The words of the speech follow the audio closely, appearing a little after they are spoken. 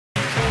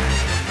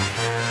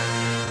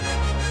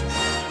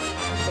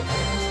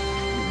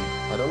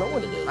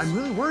I'm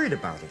really worried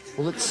about it.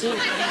 Well, it's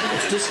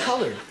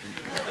discolored.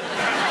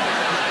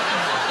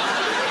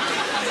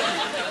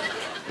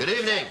 Good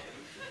evening.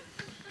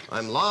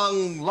 I'm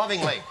Long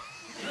Lovingly.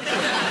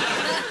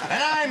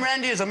 And I'm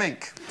Randy as a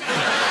mink.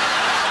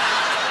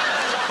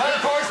 But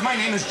of course, my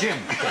name is Jim.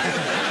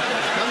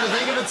 Come to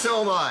think of it,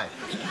 so am I.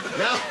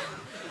 Now,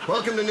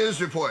 welcome to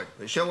News Report,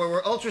 the show where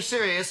we're ultra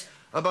serious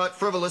about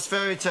frivolous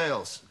fairy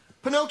tales.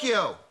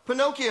 Pinocchio!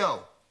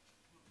 Pinocchio!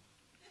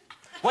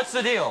 What's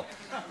the deal?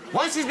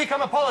 Once he's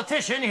become a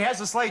politician, he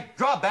has a slight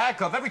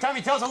drawback of every time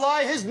he tells a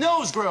lie, his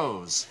nose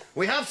grows.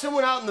 We have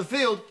someone out in the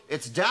field.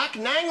 It's Dak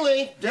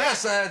Nangley.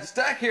 Yes, it's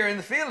Dak here in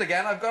the field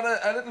again. I've got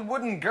a little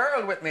wooden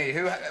girl with me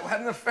who had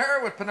an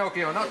affair with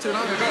Pinocchio not too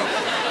long ago.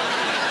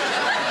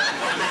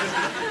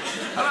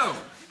 Hello.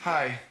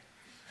 Hi.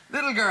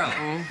 Little girl,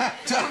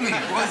 tell me,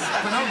 was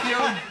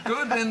Pinocchio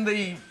good in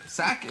the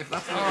sack, if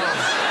that's what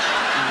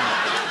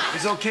it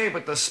He's okay,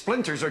 but the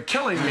splinters are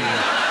killing me.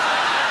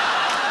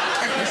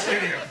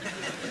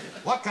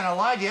 What kind of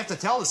lie do you have to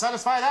tell to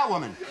satisfy that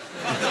woman?